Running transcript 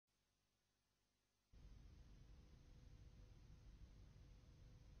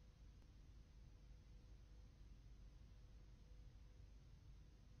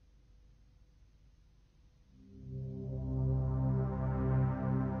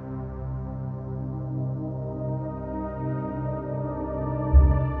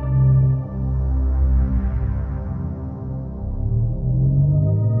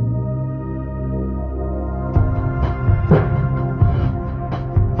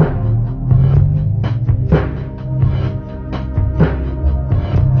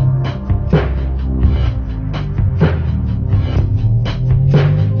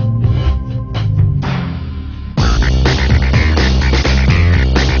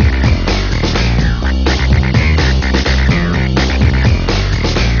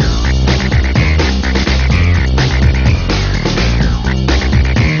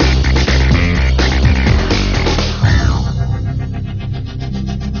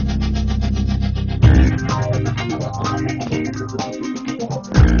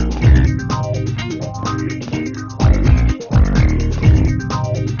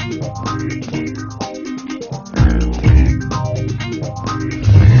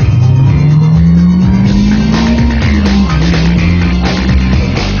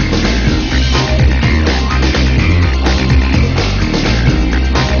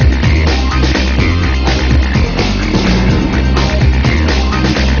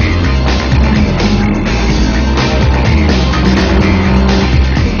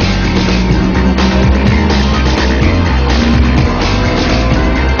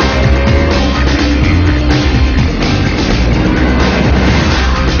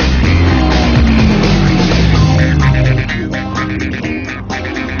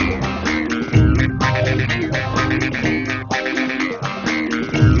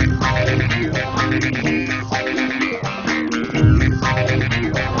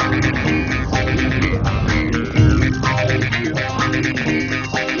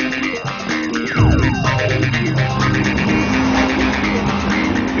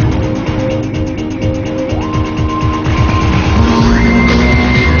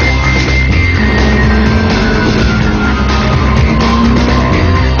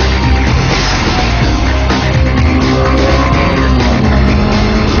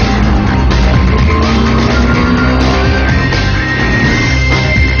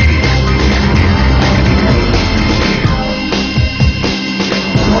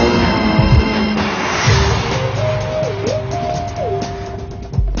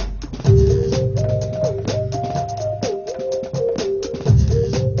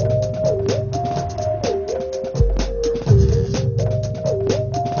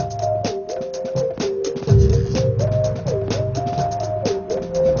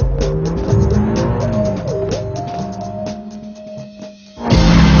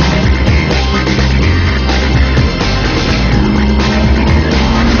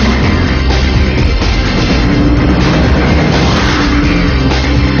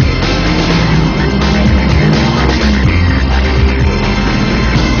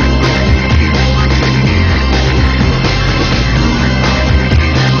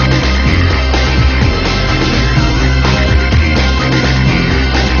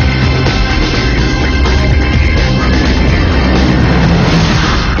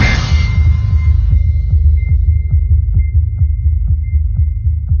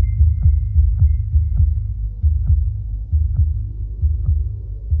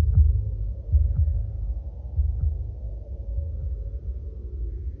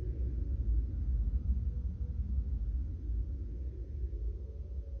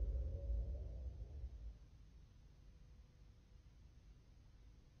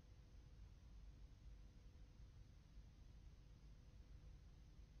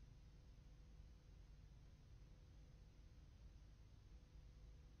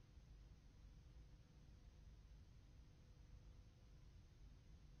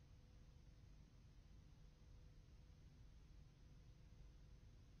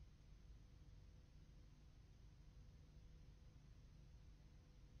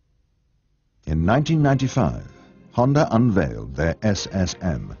In 1995, Honda unveiled their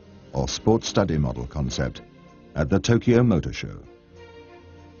SSM, or Sports Study Model concept, at the Tokyo Motor Show.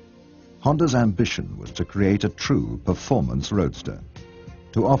 Honda's ambition was to create a true performance roadster,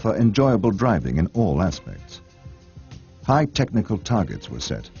 to offer enjoyable driving in all aspects. High technical targets were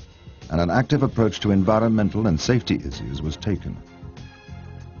set, and an active approach to environmental and safety issues was taken.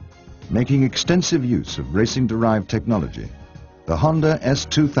 Making extensive use of racing-derived technology, the Honda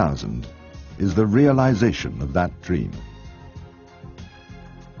S2000 is the realization of that dream.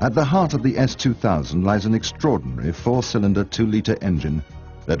 At the heart of the S2000 lies an extraordinary four-cylinder 2-litre engine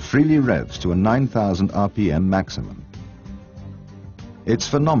that freely revs to a 9,000 RPM maximum. Its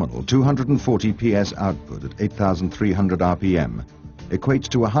phenomenal 240 PS output at 8,300 RPM equates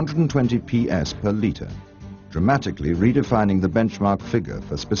to 120 PS per litre, dramatically redefining the benchmark figure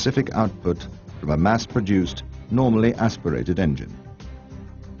for specific output from a mass-produced, normally aspirated engine.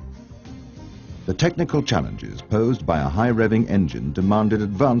 The technical challenges posed by a high-revving engine demanded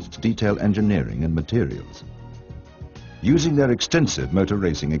advanced detail engineering and materials. Using their extensive motor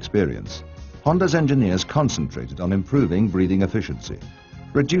racing experience, Honda's engineers concentrated on improving breathing efficiency,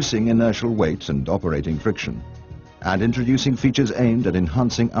 reducing inertial weight and operating friction, and introducing features aimed at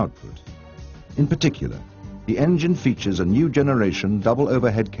enhancing output. In particular, the engine features a new generation double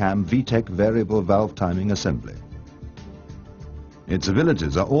overhead cam VTEC variable valve timing assembly. Its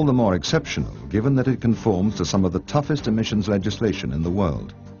abilities are all the more exceptional given that it conforms to some of the toughest emissions legislation in the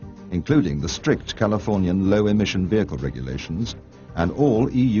world, including the strict Californian low-emission vehicle regulations and all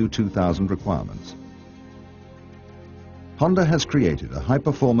EU 2000 requirements. Honda has created a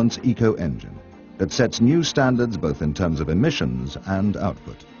high-performance eco-engine that sets new standards both in terms of emissions and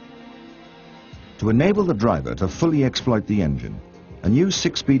output. To enable the driver to fully exploit the engine, a new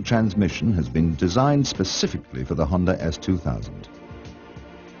 6-speed transmission has been designed specifically for the Honda S2000.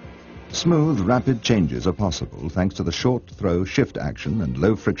 Smooth, rapid changes are possible thanks to the short throw shift action and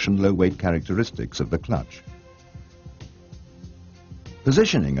low friction, low weight characteristics of the clutch.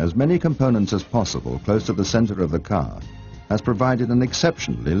 Positioning as many components as possible close to the center of the car has provided an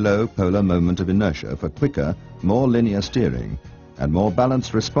exceptionally low polar moment of inertia for quicker, more linear steering and more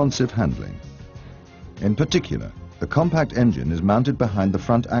balanced responsive handling. In particular, the compact engine is mounted behind the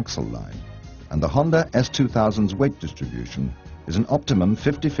front axle line, and the Honda S2000's weight distribution is an optimum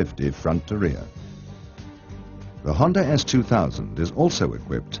 50-50 front to rear. The Honda S2000 is also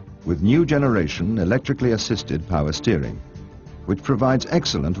equipped with new generation electrically assisted power steering, which provides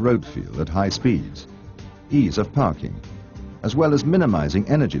excellent road feel at high speeds, ease of parking, as well as minimizing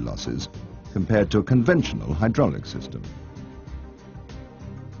energy losses compared to a conventional hydraulic system.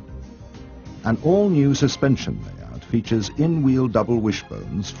 An all-new suspension layout features in-wheel double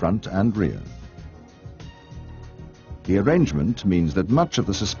wishbones front and rear. The arrangement means that much of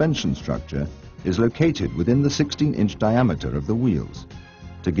the suspension structure is located within the 16-inch diameter of the wheels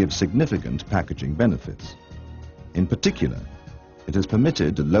to give significant packaging benefits. In particular, it has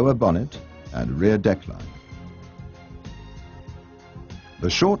permitted a lower bonnet and rear deckline. The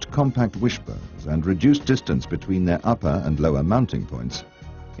short, compact wishbones and reduced distance between their upper and lower mounting points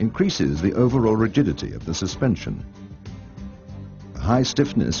increases the overall rigidity of the suspension. High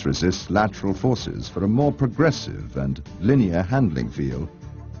stiffness resists lateral forces for a more progressive and linear handling feel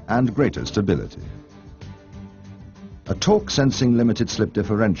and greater stability. A torque-sensing limited slip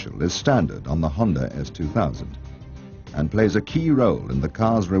differential is standard on the Honda S2000 and plays a key role in the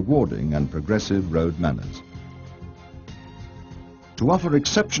car's rewarding and progressive road manners. To offer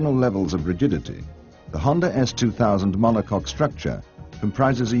exceptional levels of rigidity, the Honda S2000 monocoque structure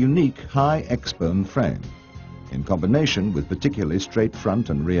comprises a unique high X-bone frame, in combination with particularly straight front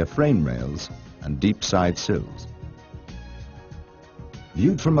and rear frame rails and deep side sills.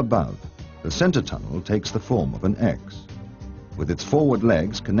 Viewed from above, the center tunnel takes the form of an X, with its forward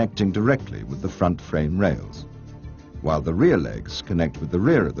legs connecting directly with the front frame rails, while the rear legs connect with the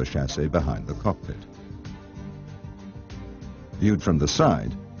rear of the chassis behind the cockpit. Viewed from the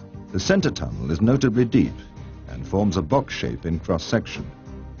side, the center tunnel is notably deep and forms a box shape in cross-section,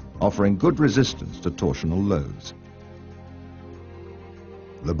 offering good resistance to torsional loads.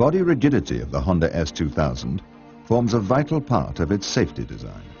 The body rigidity of the Honda S2000 forms a vital part of its safety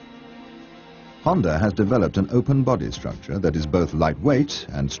design. Honda has developed an open body structure that is both lightweight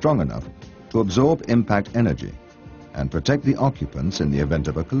and strong enough to absorb impact energy and protect the occupants in the event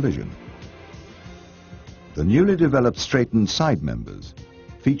of a collision. The newly developed straightened side members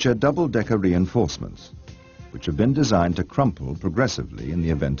feature double-decker reinforcements, which have been designed to crumple progressively in the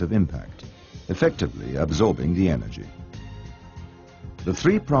event of impact, effectively absorbing the energy. The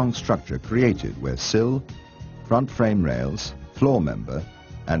three-pronged structure created where sill, front frame rails, floor member,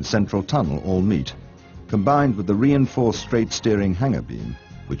 and central tunnel all meet, combined with the reinforced straight steering hanger beam,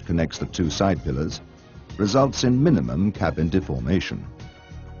 which connects the two side pillars, results in minimum cabin deformation.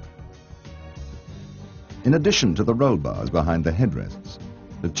 In addition to the roll bars behind the headrests,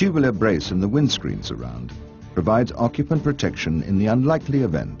 the tubular brace in the windscreen surround provides occupant protection in the unlikely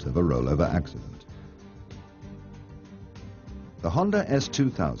event of a rollover accident. The Honda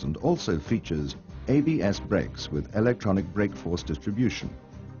S2000 also features ABS brakes with electronic brake force distribution.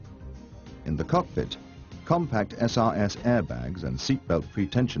 In the cockpit, compact SRS airbags and seatbelt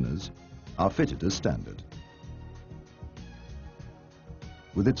pretensioners are fitted as standard.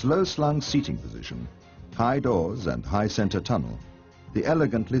 With its low-slung seating position, high doors and high center tunnel, the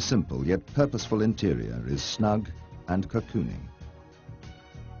elegantly simple yet purposeful interior is snug and cocooning.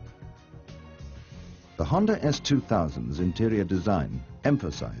 The Honda S2000's interior design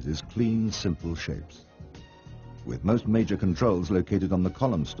emphasizes clean, simple shapes, with most major controls located on the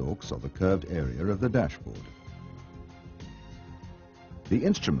column stalks or the curved area of the dashboard. The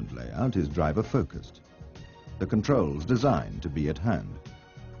instrument layout is driver-focused, the controls designed to be at hand.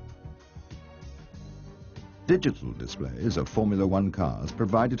 Digital displays of Formula One cars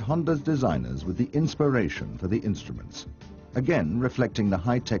provided Honda's designers with the inspiration for the instruments, again reflecting the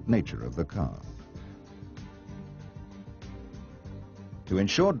high-tech nature of the car. To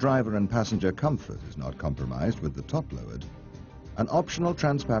ensure driver and passenger comfort is not compromised with the top lowered, an optional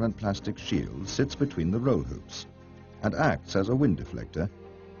transparent plastic shield sits between the roll hoops and acts as a wind deflector,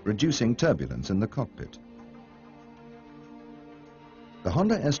 reducing turbulence in the cockpit. The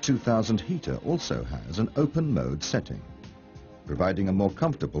Honda S2000 heater also has an open mode setting, providing a more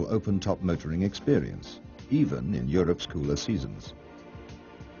comfortable open-top motoring experience, even in Europe's cooler seasons.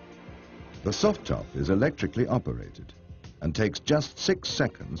 The soft top is electrically operated and takes just 6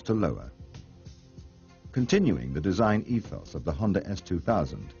 seconds to lower. Continuing the design ethos of the Honda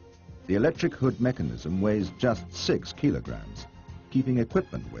S2000, the electric hood mechanism weighs just 6 kilograms, keeping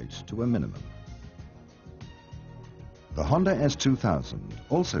equipment weight to a minimum. The Honda S2000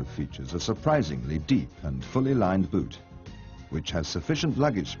 also features a surprisingly deep and fully lined boot, which has sufficient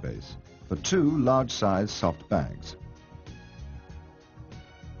luggage space for 2 large-size soft bags.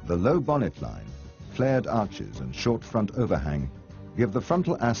 The low bonnet line, flared arches and short front overhang give the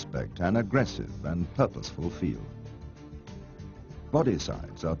frontal aspect an aggressive and purposeful feel. Body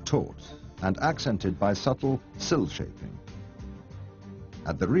sides are taut and accented by subtle sill shaping.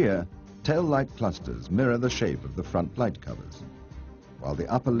 At the rear, tail light clusters mirror the shape of the front light covers, while the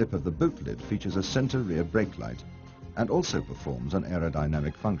upper lip of the boot lid features a center rear brake light and also performs an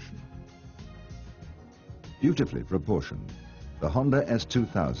aerodynamic function. Beautifully proportioned, the Honda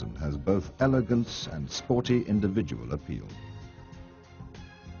S2000 has both elegance and sporty individual appeal.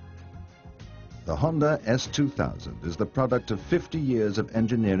 The Honda S2000 is the product of 50 years of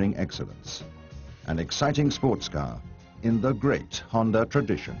engineering excellence, an exciting sports car in the great Honda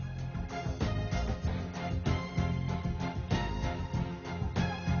tradition.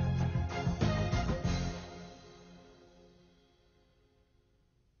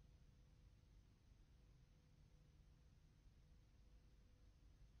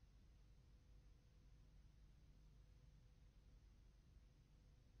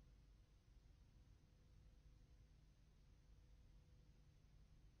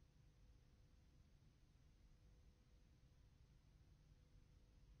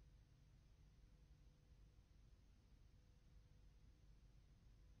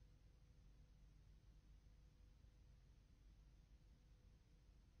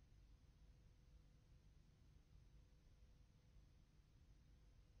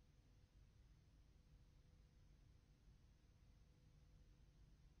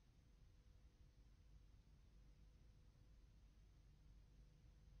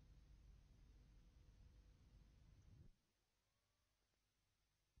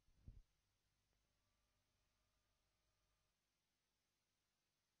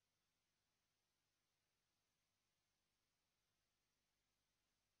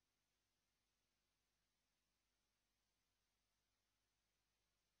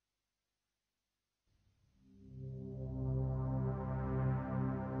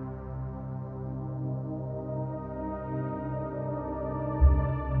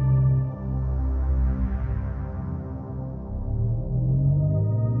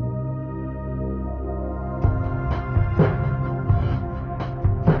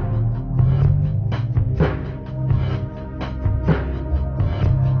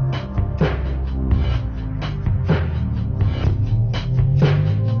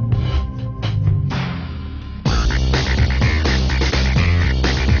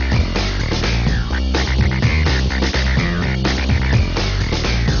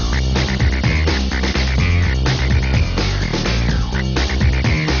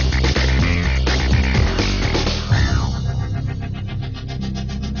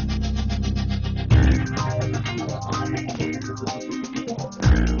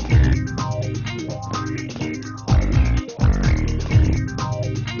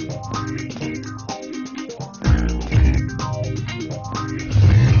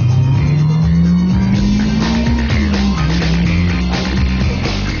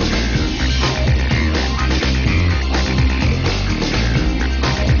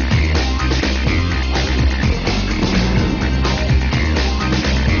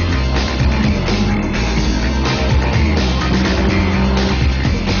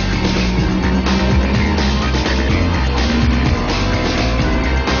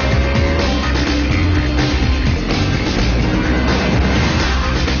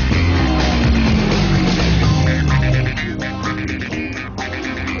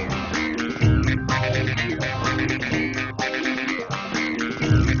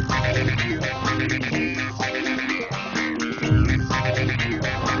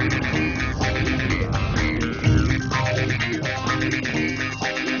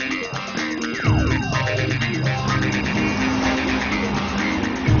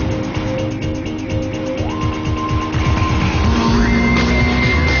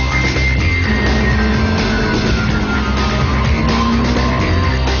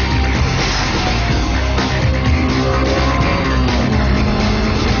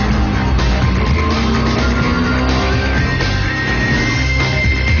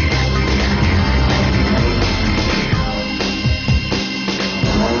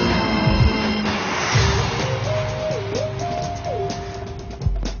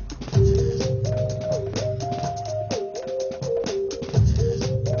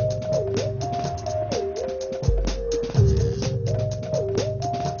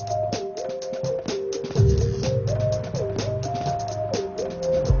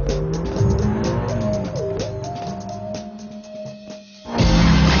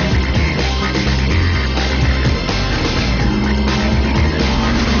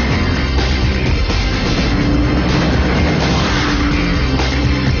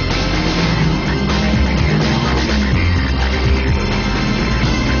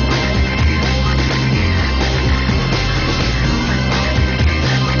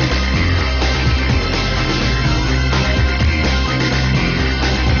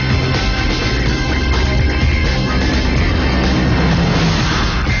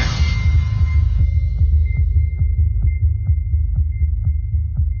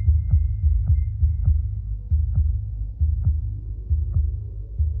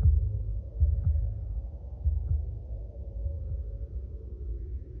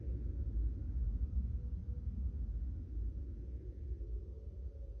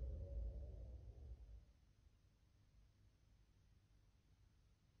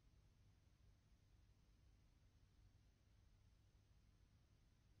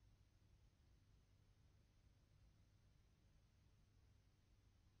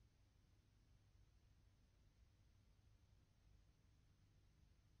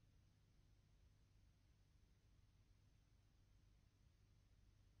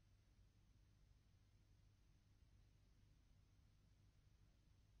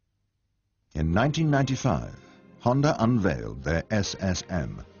 In 1995, Honda unveiled their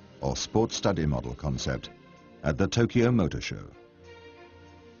SSM, or Sport Study Model concept, at the Tokyo Motor Show.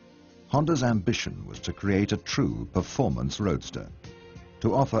 Honda's ambition was to create a true performance roadster,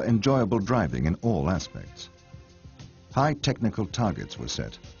 to offer enjoyable driving in all aspects. High technical targets were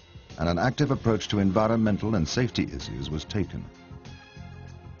set, and an active approach to environmental and safety issues was taken.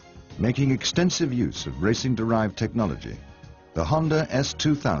 Making extensive use of racing-derived technology, the Honda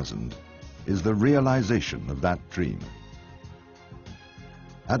S2000 is the realization of that dream.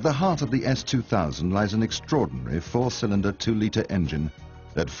 At the heart of the S2000 lies an extraordinary four-cylinder 2-litre engine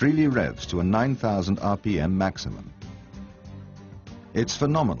that freely revs to a 9,000 RPM maximum. Its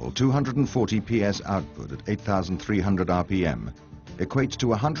phenomenal 240 PS output at 8,300 RPM equates to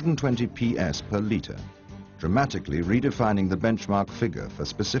 120 PS per litre, dramatically redefining the benchmark figure for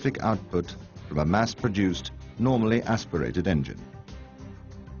specific output from a mass-produced, normally aspirated engine.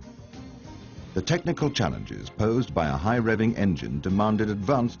 The technical challenges posed by a high-revving engine demanded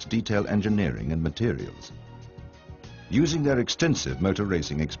advanced detail engineering and materials. Using their extensive motor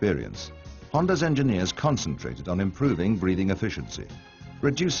racing experience, Honda's engineers concentrated on improving breathing efficiency,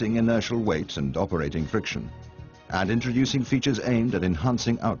 reducing inertial weight and operating friction, and introducing features aimed at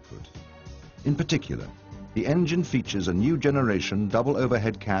enhancing output. In particular, the engine features a new generation double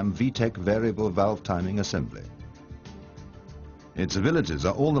overhead cam VTEC variable valve timing assembly. Its abilities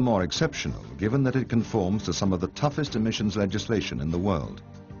are all the more exceptional given that it conforms to some of the toughest emissions legislation in the world,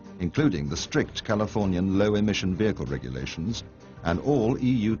 including the strict Californian low-emission vehicle regulations and all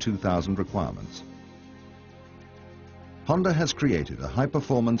EU 2000 requirements. Honda has created a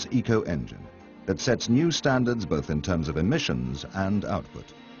high-performance eco-engine that sets new standards both in terms of emissions and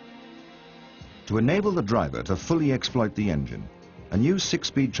output. To enable the driver to fully exploit the engine, a new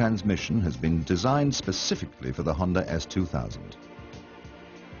 6-speed transmission has been designed specifically for the Honda S2000.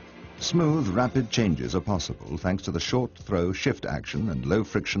 Smooth, rapid changes are possible thanks to the short throw shift action and low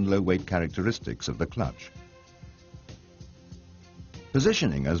friction, low weight characteristics of the clutch.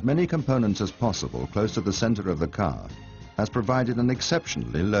 Positioning as many components as possible close to the center of the car has provided an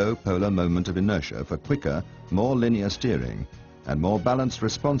exceptionally low polar moment of inertia for quicker, more linear steering and more balanced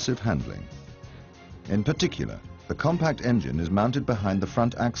responsive handling. In particular, the compact engine is mounted behind the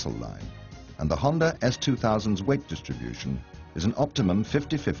front axle line, and the Honda S2000's weight distribution is an optimum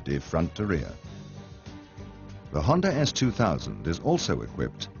 50-50 front to rear. The Honda S2000 is also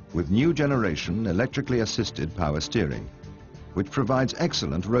equipped with new generation electrically assisted power steering, which provides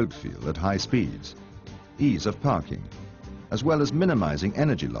excellent road feel at high speeds, ease of parking, as well as minimizing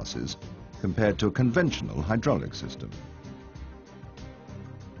energy losses compared to a conventional hydraulic system.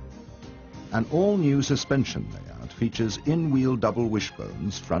 An all-new suspension layout features in-wheel double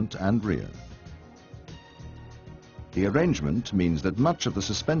wishbones front and rear. The arrangement means that much of the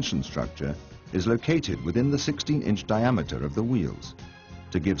suspension structure is located within the 16-inch diameter of the wheels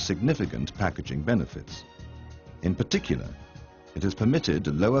to give significant packaging benefits. In particular, it has permitted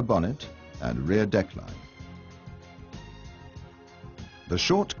lower bonnet and rear deckline. The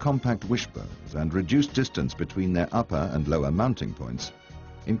short compact wishbones and reduced distance between their upper and lower mounting points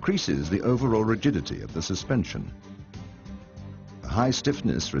increases the overall rigidity of the suspension. The high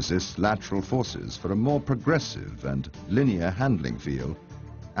stiffness resists lateral forces for a more progressive and linear handling feel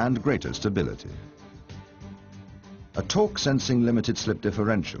and greater stability. A torque-sensing limited slip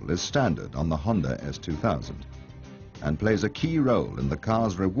differential is standard on the Honda S2000 and plays a key role in the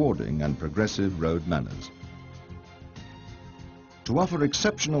car's rewarding and progressive road manners. To offer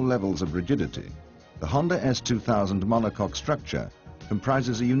exceptional levels of rigidity, the Honda S2000 monocoque structure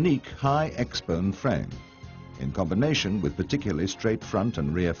comprises a unique high X-bone frame in combination with particularly straight front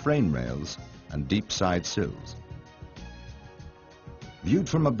and rear frame rails and deep side sills. Viewed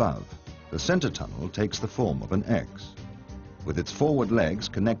from above, the center tunnel takes the form of an X, with its forward legs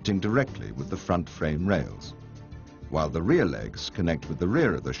connecting directly with the front frame rails, while the rear legs connect with the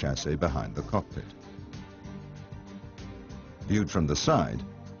rear of the chassis behind the cockpit. Viewed from the side,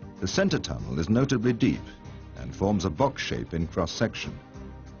 the center tunnel is notably deep and forms a box shape in cross-section,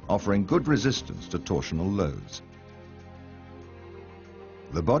 offering good resistance to torsional loads.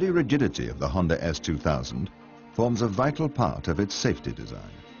 The body rigidity of the Honda S2000 forms a vital part of its safety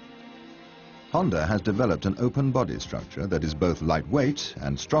design. Honda has developed an open body structure that is both lightweight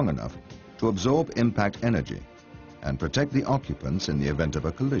and strong enough to absorb impact energy and protect the occupants in the event of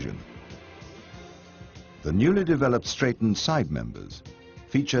a collision. The newly developed straightened side members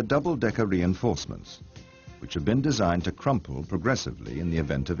feature double-decker reinforcements, which have been designed to crumple progressively in the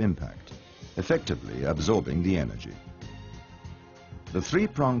event of impact, effectively absorbing the energy. The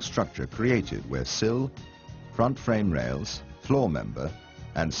three-pronged structure created where sill, front frame rails, floor member,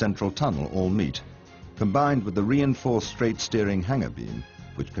 and central tunnel all meet, combined with the reinforced straight steering hanger beam,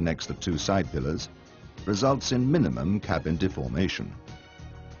 which connects the two side pillars, results in minimum cabin deformation.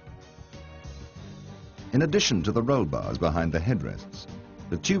 In addition to the roll bars behind the headrests,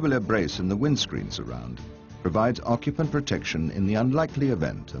 the tubular brace in the windscreen surround provides occupant protection in the unlikely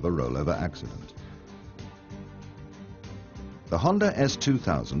event of a rollover accident. The Honda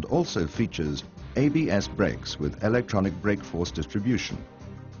S2000 also features ABS brakes with electronic brake force distribution.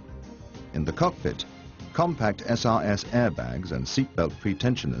 In the cockpit, compact SRS airbags and seatbelt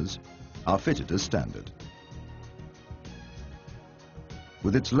pretensioners are fitted as standard.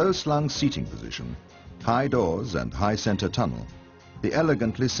 With its low-slung seating position, high doors and high center tunnel, the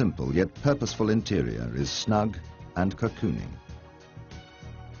elegantly simple yet purposeful interior is snug and cocooning.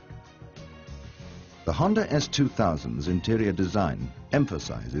 The Honda S2000's interior design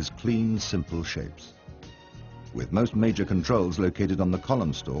emphasizes clean, simple shapes, with most major controls located on the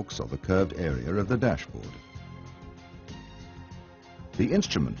column stalks or the curved area of the dashboard. The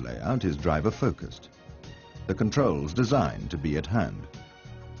instrument layout is driver-focused, the controls designed to be at hand.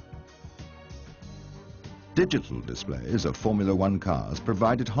 Digital displays of Formula One cars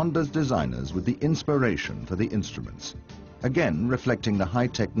provided Honda's designers with the inspiration for the instruments, again reflecting the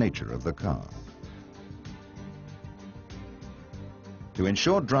high-tech nature of the car. To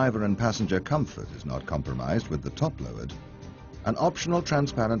ensure driver and passenger comfort is not compromised with the top lowered, an optional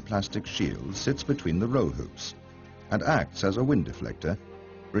transparent plastic shield sits between the roll hoops and acts as a wind deflector,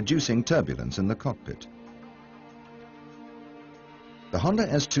 reducing turbulence in the cockpit. The Honda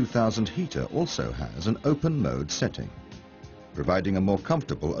S2000 heater also has an open mode setting, providing a more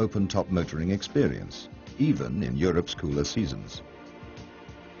comfortable open-top motoring experience, even in Europe's cooler seasons.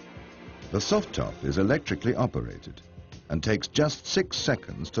 The soft top is electrically operated and takes just 6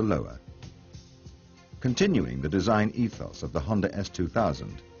 seconds to lower. Continuing the design ethos of the Honda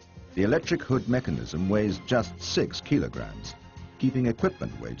S2000, the electric hood mechanism weighs just 6 kilograms, keeping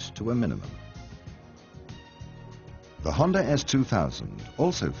equipment weight to a minimum. The Honda S2000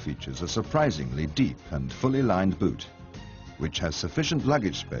 also features a surprisingly deep and fully lined boot, which has sufficient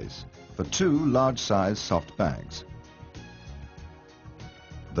luggage space for 2 large-size soft bags.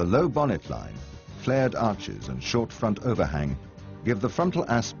 The low bonnet line, flared arches and short front overhang give the frontal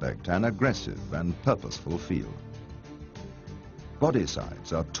aspect an aggressive and purposeful feel. Body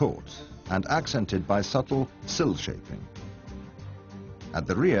sides are taut and accented by subtle sill shaping. At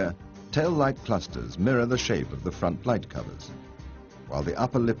the rear, tail light clusters mirror the shape of the front light covers, while the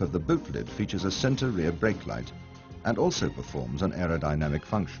upper lip of the boot lid features a center rear brake light and also performs an aerodynamic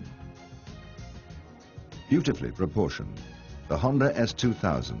function. Beautifully proportioned, the Honda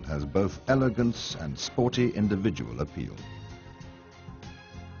S2000 has both elegance and sporty individual appeal.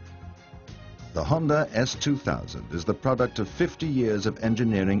 The Honda S2000 is the product of 50 years of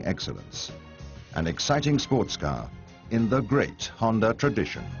engineering excellence, an exciting sports car in the great Honda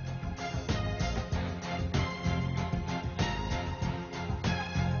tradition.